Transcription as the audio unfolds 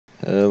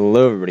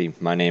Hello everybody,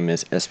 my name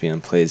is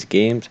SBN Plays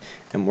Games,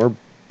 and we're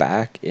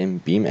back in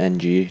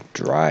BeamNG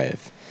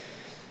Drive.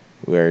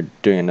 We're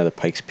doing another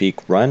Pikes Peak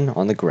run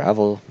on the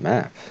gravel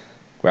map,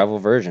 gravel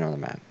version of the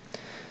map.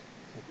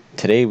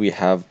 Today we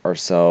have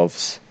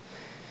ourselves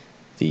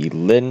the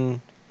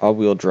Litten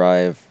all-wheel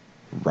drive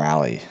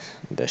rally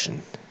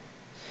edition.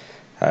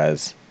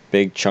 Has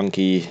big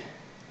chunky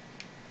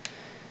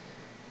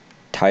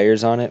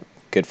tires on it,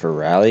 good for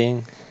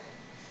rallying,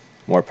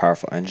 more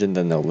powerful engine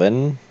than the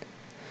Litten.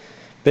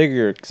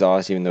 Bigger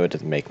exhaust, even though it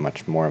doesn't make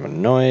much more of a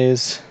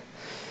noise.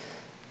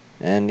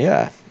 And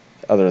yeah,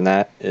 other than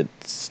that,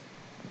 it's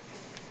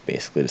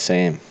basically the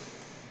same.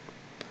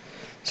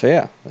 So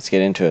yeah, let's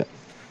get into it.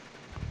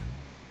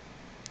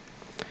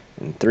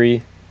 In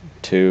 3,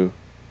 2,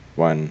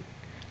 1,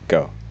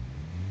 go.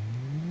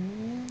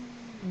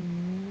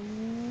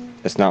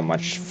 It's not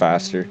much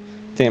faster.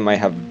 I think it might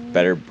have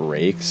better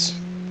brakes.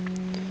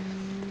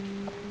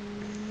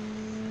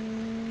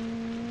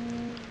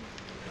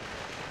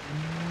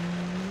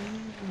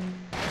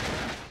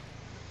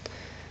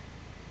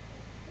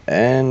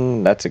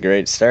 And that's a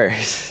great start.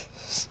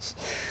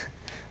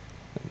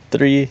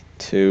 3,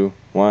 2,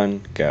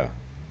 1, go.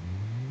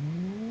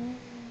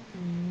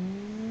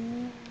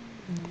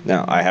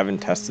 Now, I haven't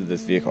tested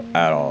this vehicle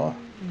at all,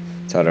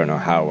 so I don't know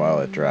how well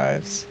it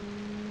drives.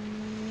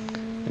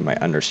 It might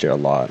understeer a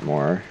lot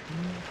more.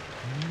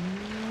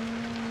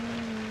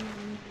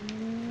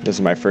 This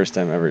is my first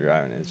time ever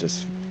driving it. It's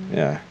just,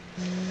 yeah.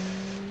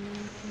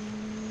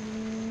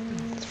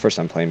 It's the first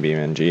time playing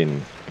BeamNG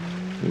in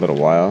a little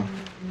while.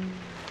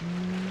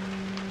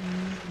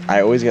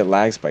 I always get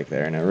lag spike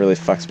there, and it really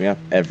fucks me up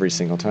every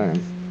single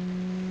time.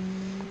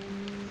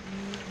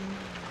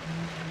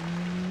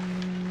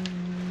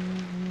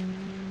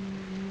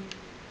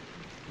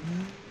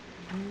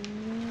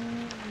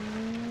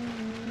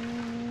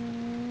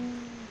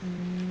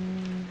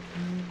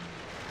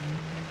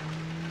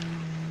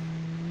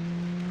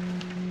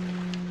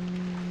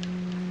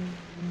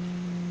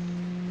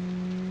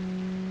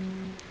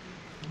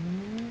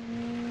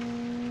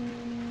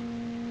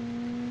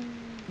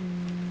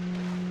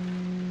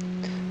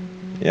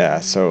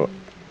 Yeah, so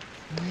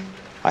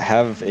I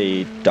have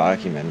a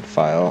document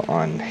file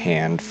on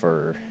hand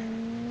for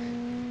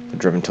the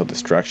Driven Till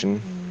Destruction,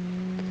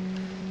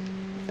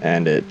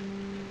 and it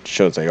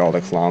shows like all the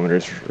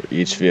kilometers for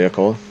each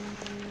vehicle.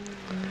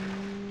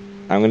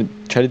 I'm going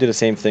to try to do the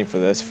same thing for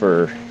this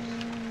for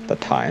the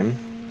time.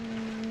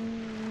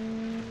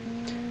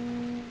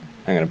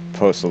 I'm going to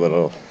post a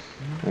little,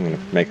 I'm going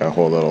to make a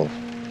whole little,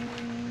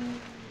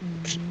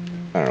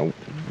 I don't know,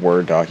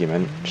 Word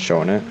document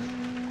showing it.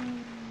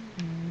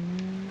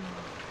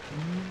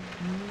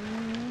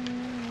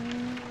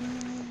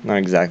 Not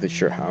exactly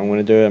sure how I'm going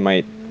to do it. I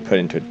might put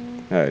it into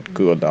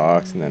Google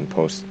Docs and then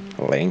post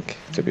a link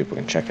so people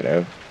can check it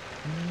out.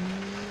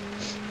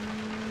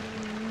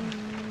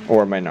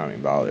 Or it might not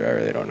even bother, I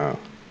really don't know.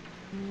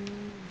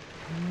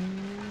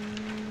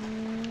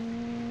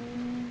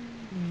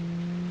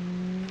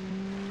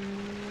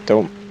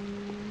 Don't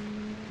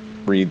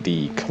read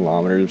the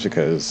kilometers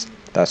because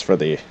that's for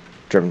the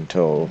Driven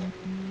Till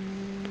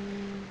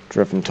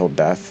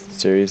Death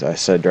series. I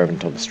said Driven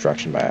Till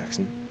Destruction by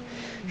accident.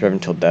 Driven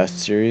Till Death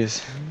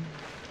series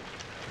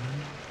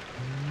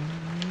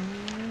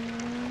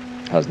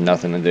has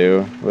nothing to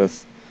do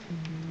with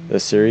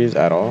this series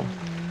at all,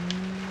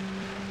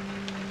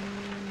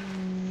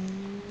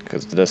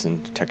 because the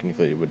distance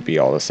technically would be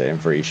all the same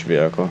for each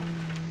vehicle,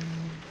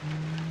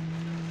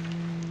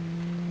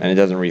 and it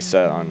doesn't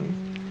reset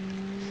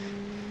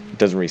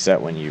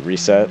when you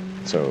reset,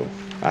 so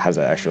it has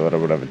an extra little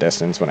bit of a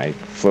distance when I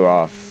flew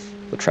off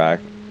the track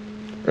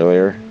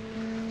earlier.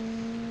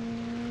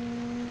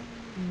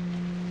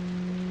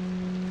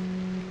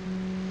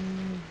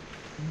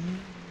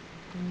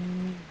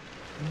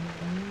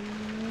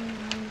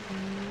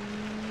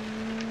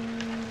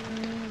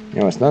 You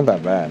know, it's not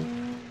that bad.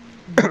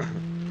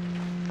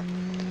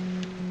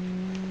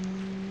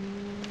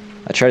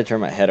 I try to turn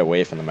my head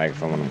away from the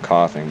microphone when I'm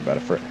coughing,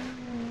 but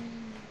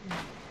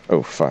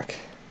oh fuck.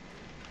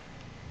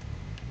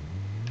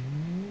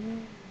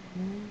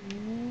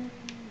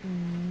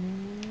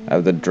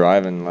 The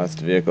drive unless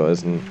the vehicle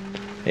isn't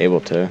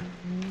able to.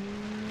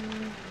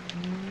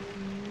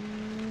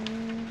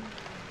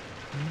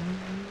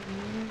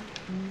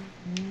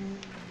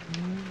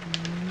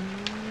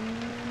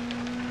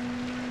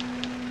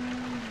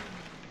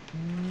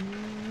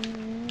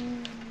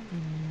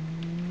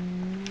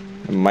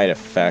 It might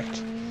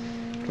affect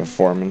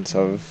performance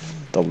of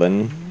the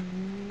Litten.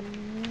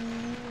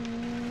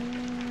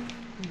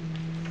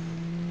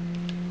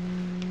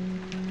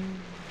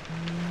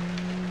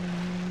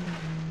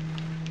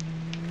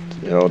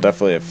 It'll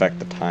definitely affect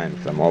the time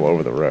because I'm all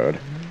over the road.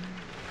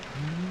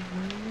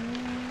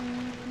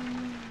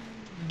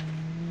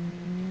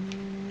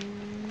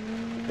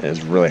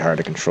 It's really hard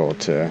to control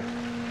too.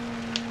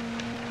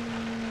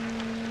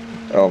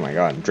 Oh my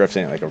god, I'm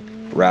drifting like a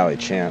rally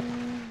champ.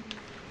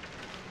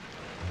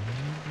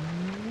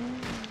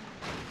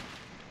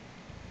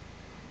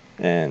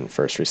 And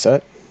first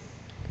reset.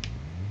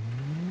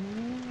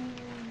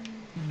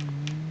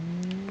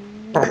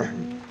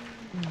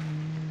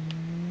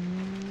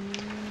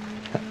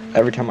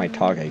 Every time I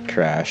talk, I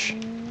crash.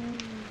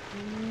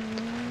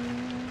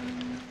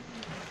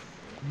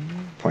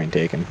 Point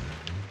taken.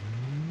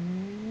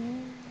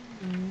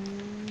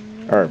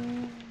 Or,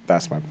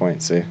 that's my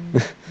point, see?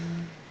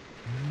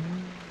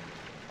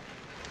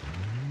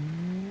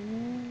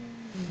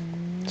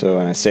 So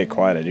when I stay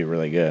quiet, I do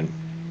really good.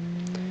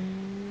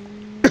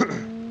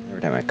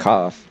 Every time I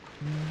cough,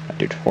 I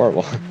do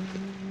horrible.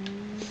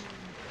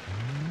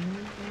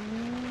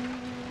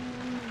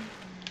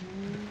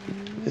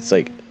 It's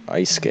like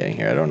ice skating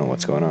here. I don't know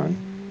what's going on.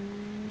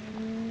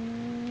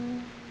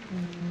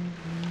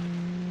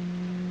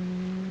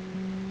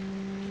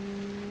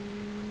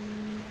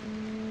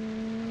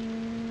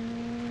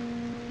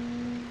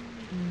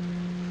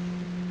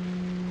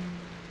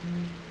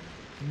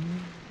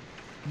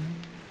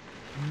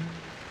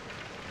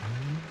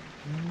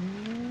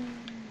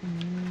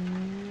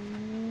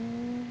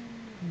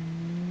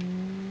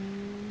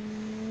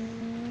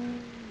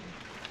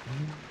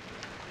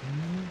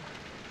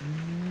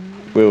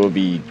 We will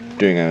be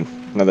doing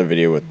another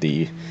video with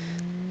the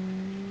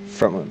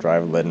front-wheel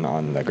drive Litten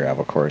on the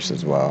gravel course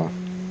as well.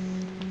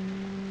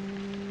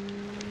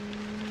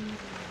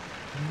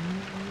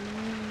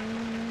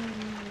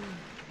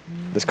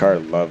 This car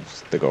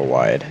loves to go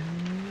wide.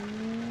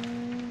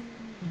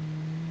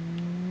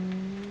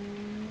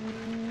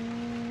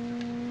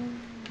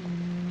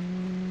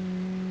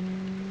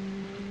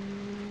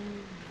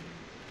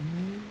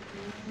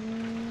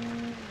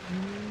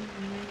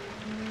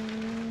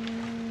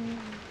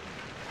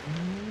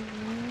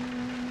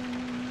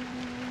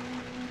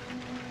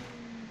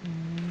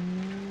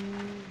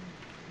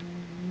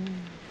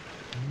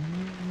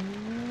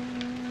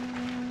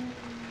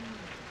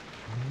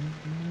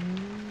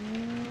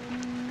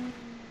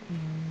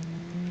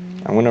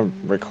 I'm gonna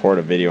record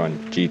a video on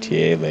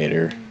GTA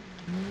later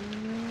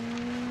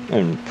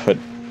and put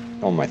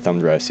on my thumb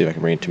drive, see if I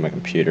can bring it to my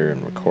computer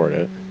and record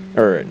it,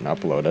 or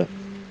upload it.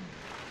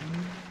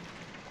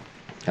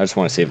 I just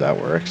want to see if that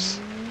works.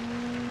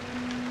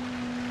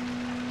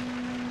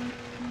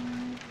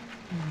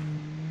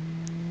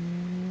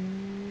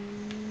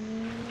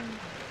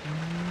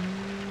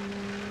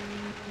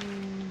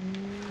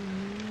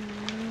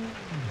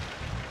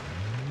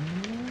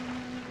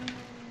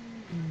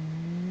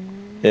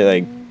 It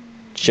like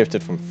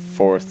shifted from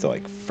fourth to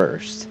like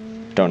first.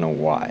 Don't know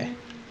why.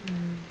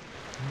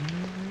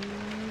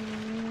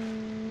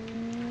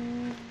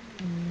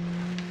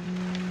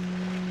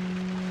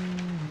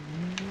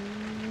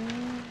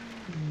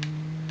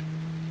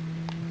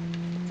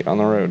 Get on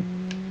the road.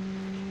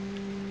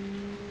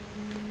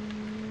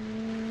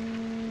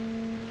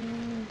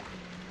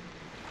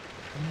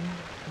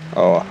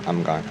 Oh,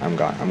 I'm gone. I'm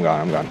gone. I'm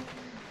gone. I'm gone.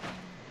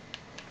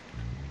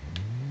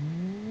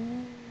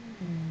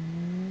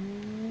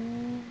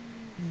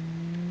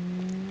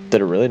 Did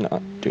it really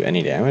not do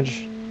any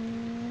damage?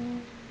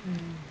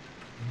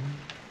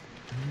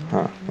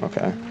 Huh,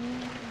 okay.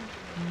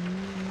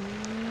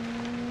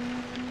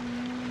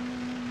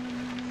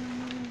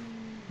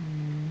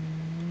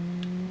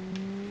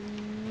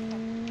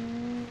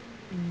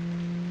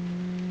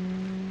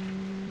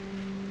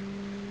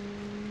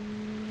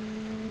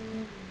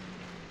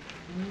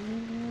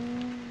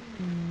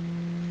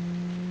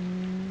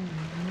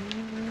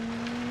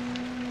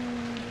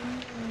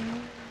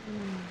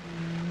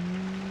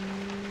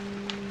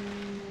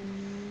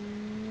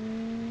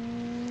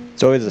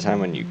 It's always the time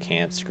when you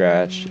can't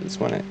scratch, is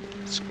when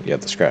you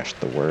have to scratch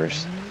the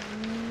worst.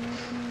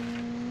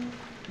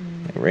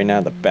 Like right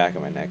now the back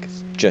of my neck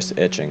is just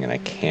itching and I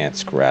can't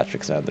scratch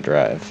because I have the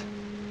drive.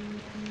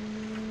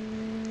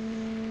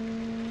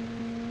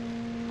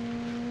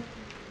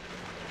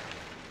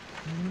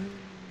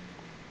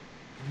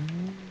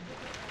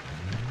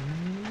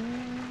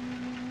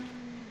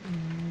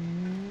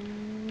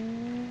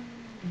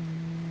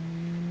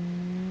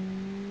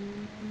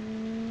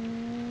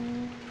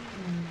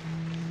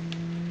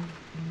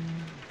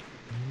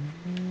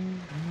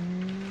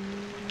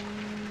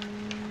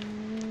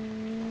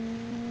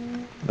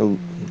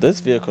 This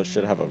vehicle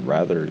should have a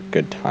rather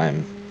good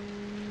time.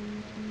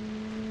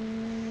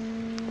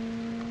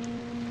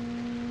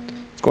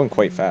 It's going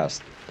quite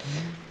fast.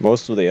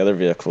 Most of the other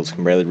vehicles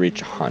can barely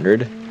reach 100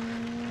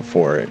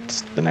 before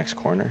it's the next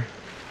corner.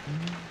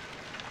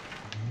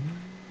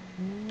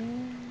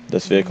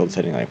 This vehicle is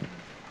hitting like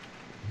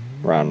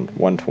around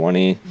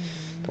 120 to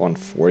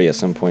 140 at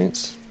some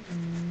points.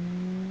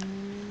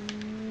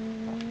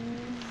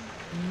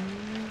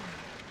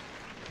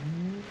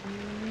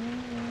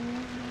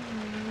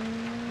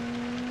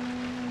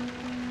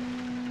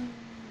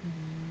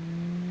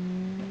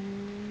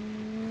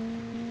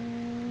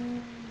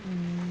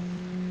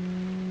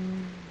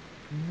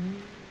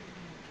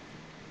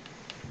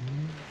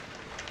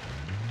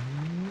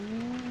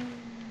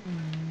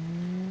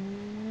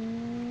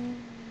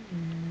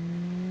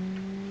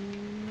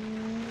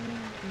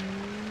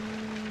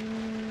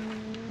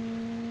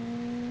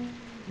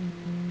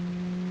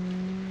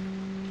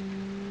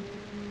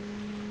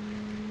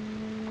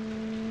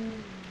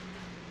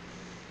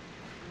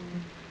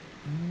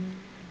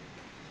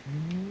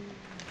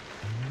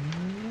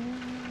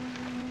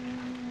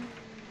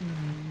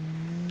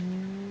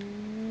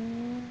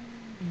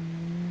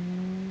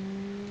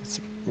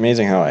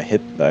 Amazing how I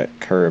hit that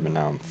curb and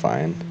now I'm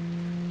fine.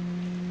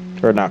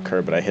 Or not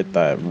curb, but I hit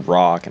that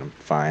rock and I'm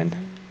fine.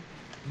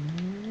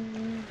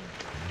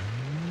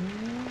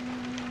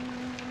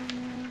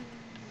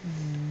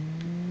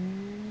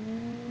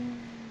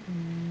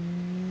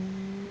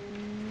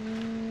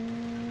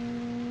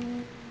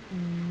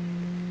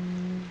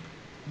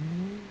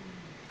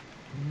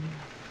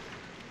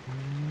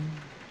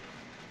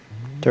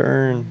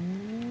 Turn.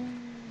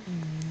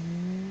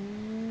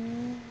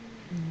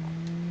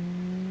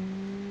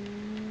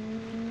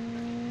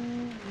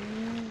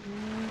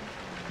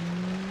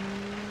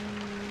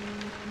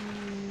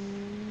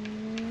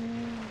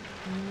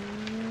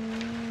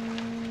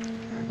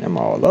 I'm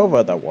all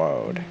over the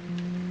road.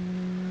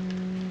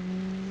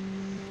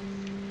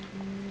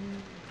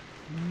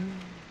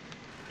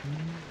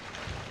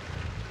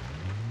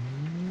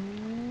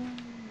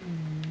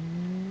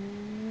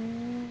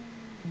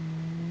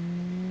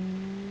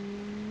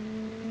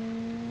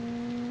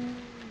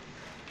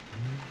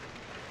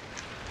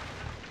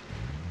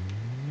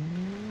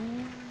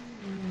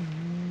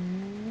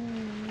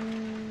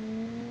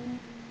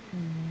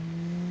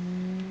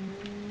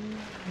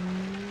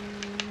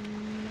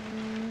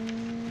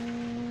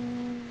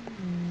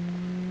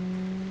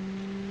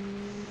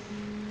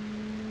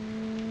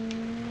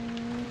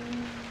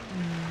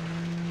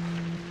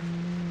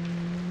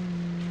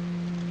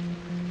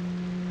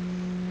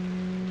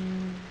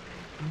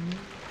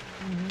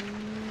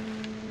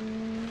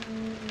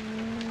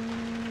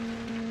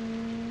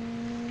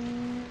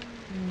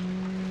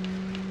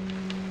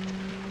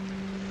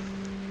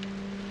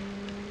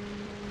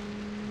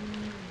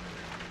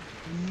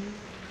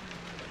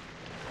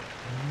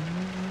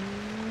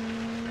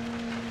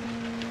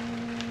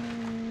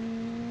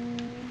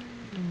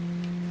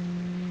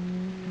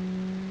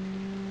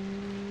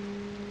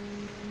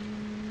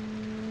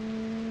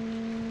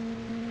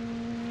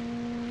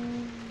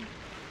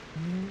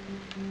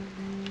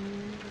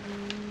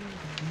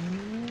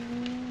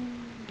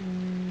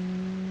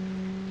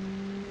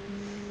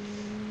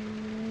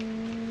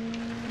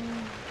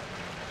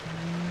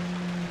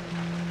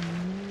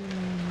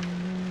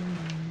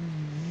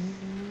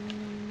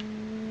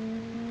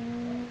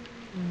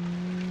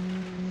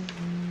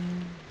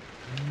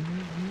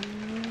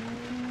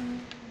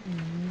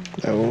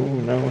 No,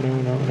 no,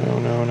 no, no, no,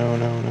 no, no,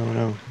 no, no,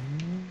 no.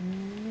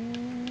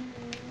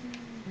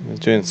 I was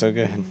doing so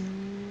good.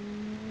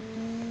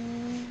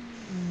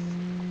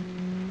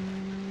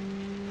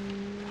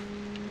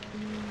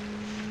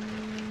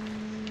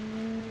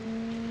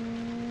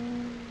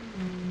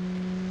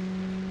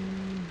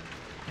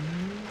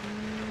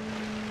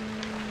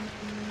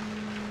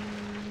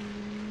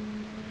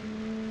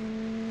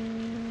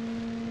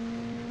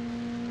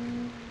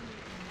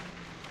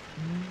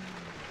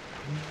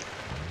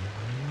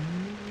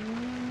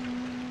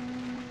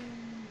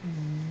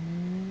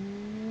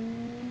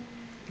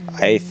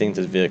 I think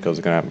this vehicle is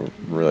going to have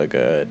a really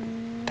good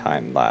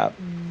time lap,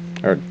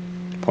 or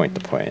point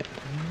to point.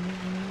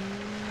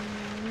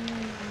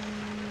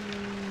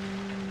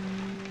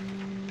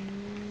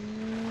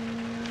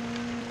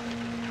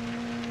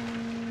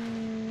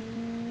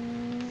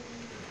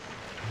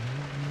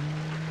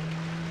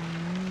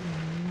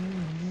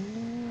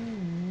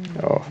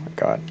 Oh my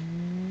god.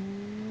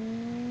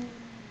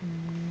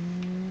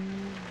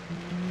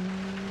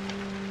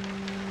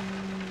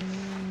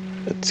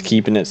 It's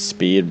keeping its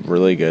speed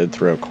really good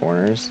throughout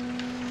corners.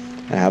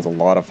 It has a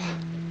lot of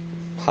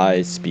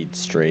high speed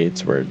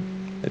straights where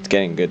it's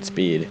getting good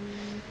speed.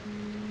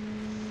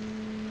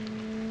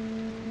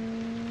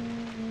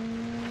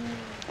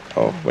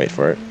 Oh, wait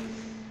for it.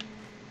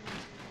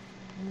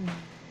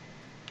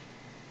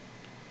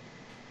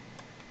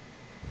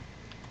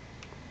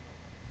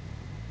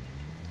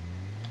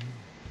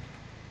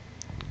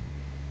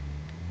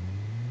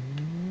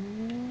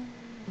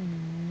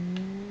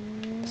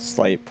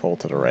 Slight pull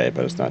to the right,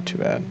 but it's not too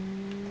bad.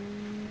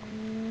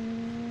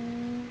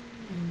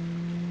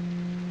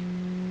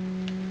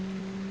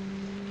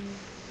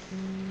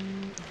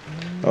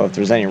 Oh, if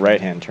there's any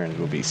right-hand turns,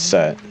 we'll be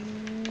set.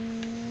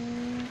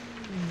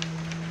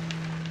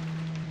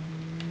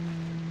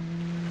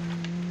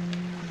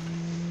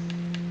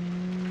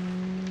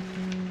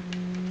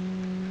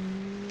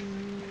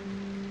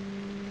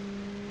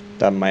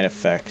 That might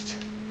affect.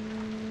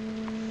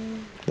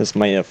 This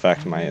might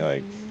affect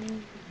my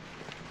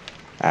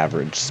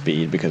average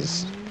speed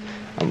because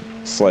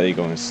I'm slightly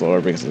going slower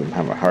because I'm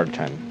having a hard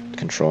time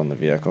controlling the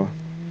vehicle.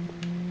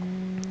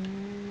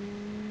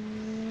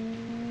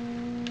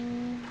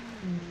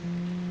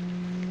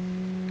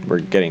 We're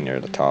getting near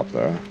the top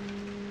though.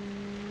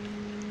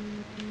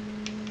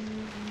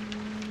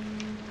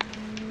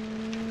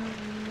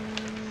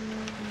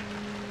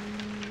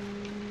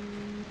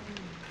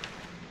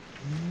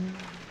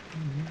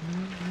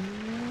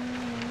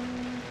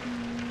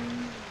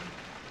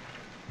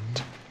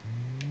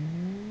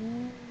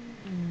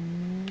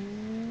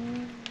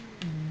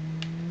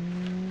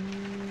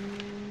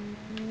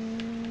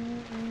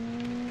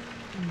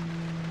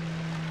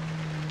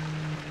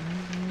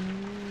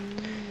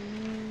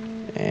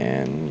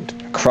 And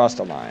across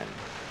the line.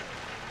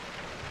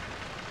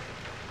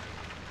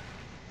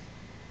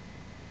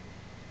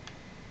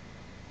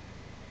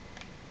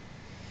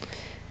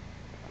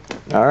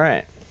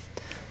 Alright.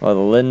 Well,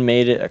 the Litten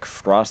made it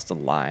across the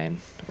line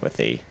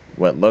with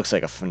what looks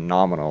like a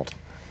phenomenal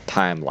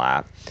time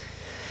lap.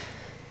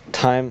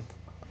 Time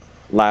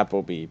lap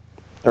will be,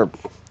 or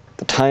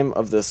the time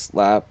of this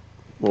lap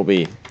will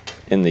be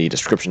in the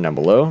description down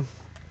below.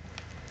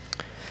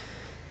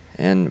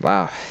 And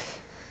wow,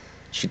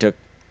 she took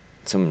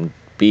some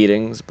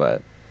beatings,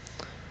 but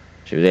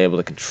she was able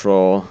to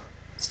control,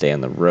 stay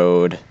on the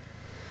road,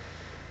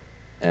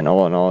 and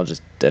all in all,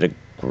 just did a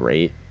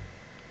great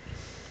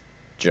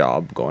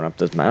job going up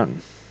this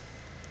mountain.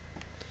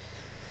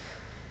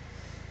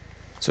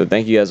 So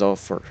thank you guys all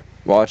for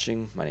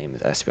watching. My name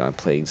is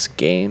Plays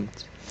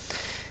Games.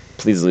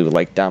 Please leave a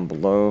like down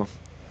below.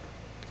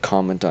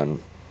 Comment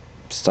on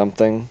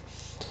something.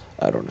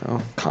 I don't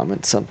know.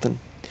 Comment something.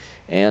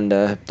 And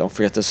don't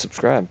forget to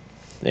subscribe.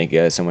 Thank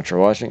you guys so much for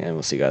watching, and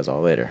we'll see you guys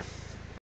all later.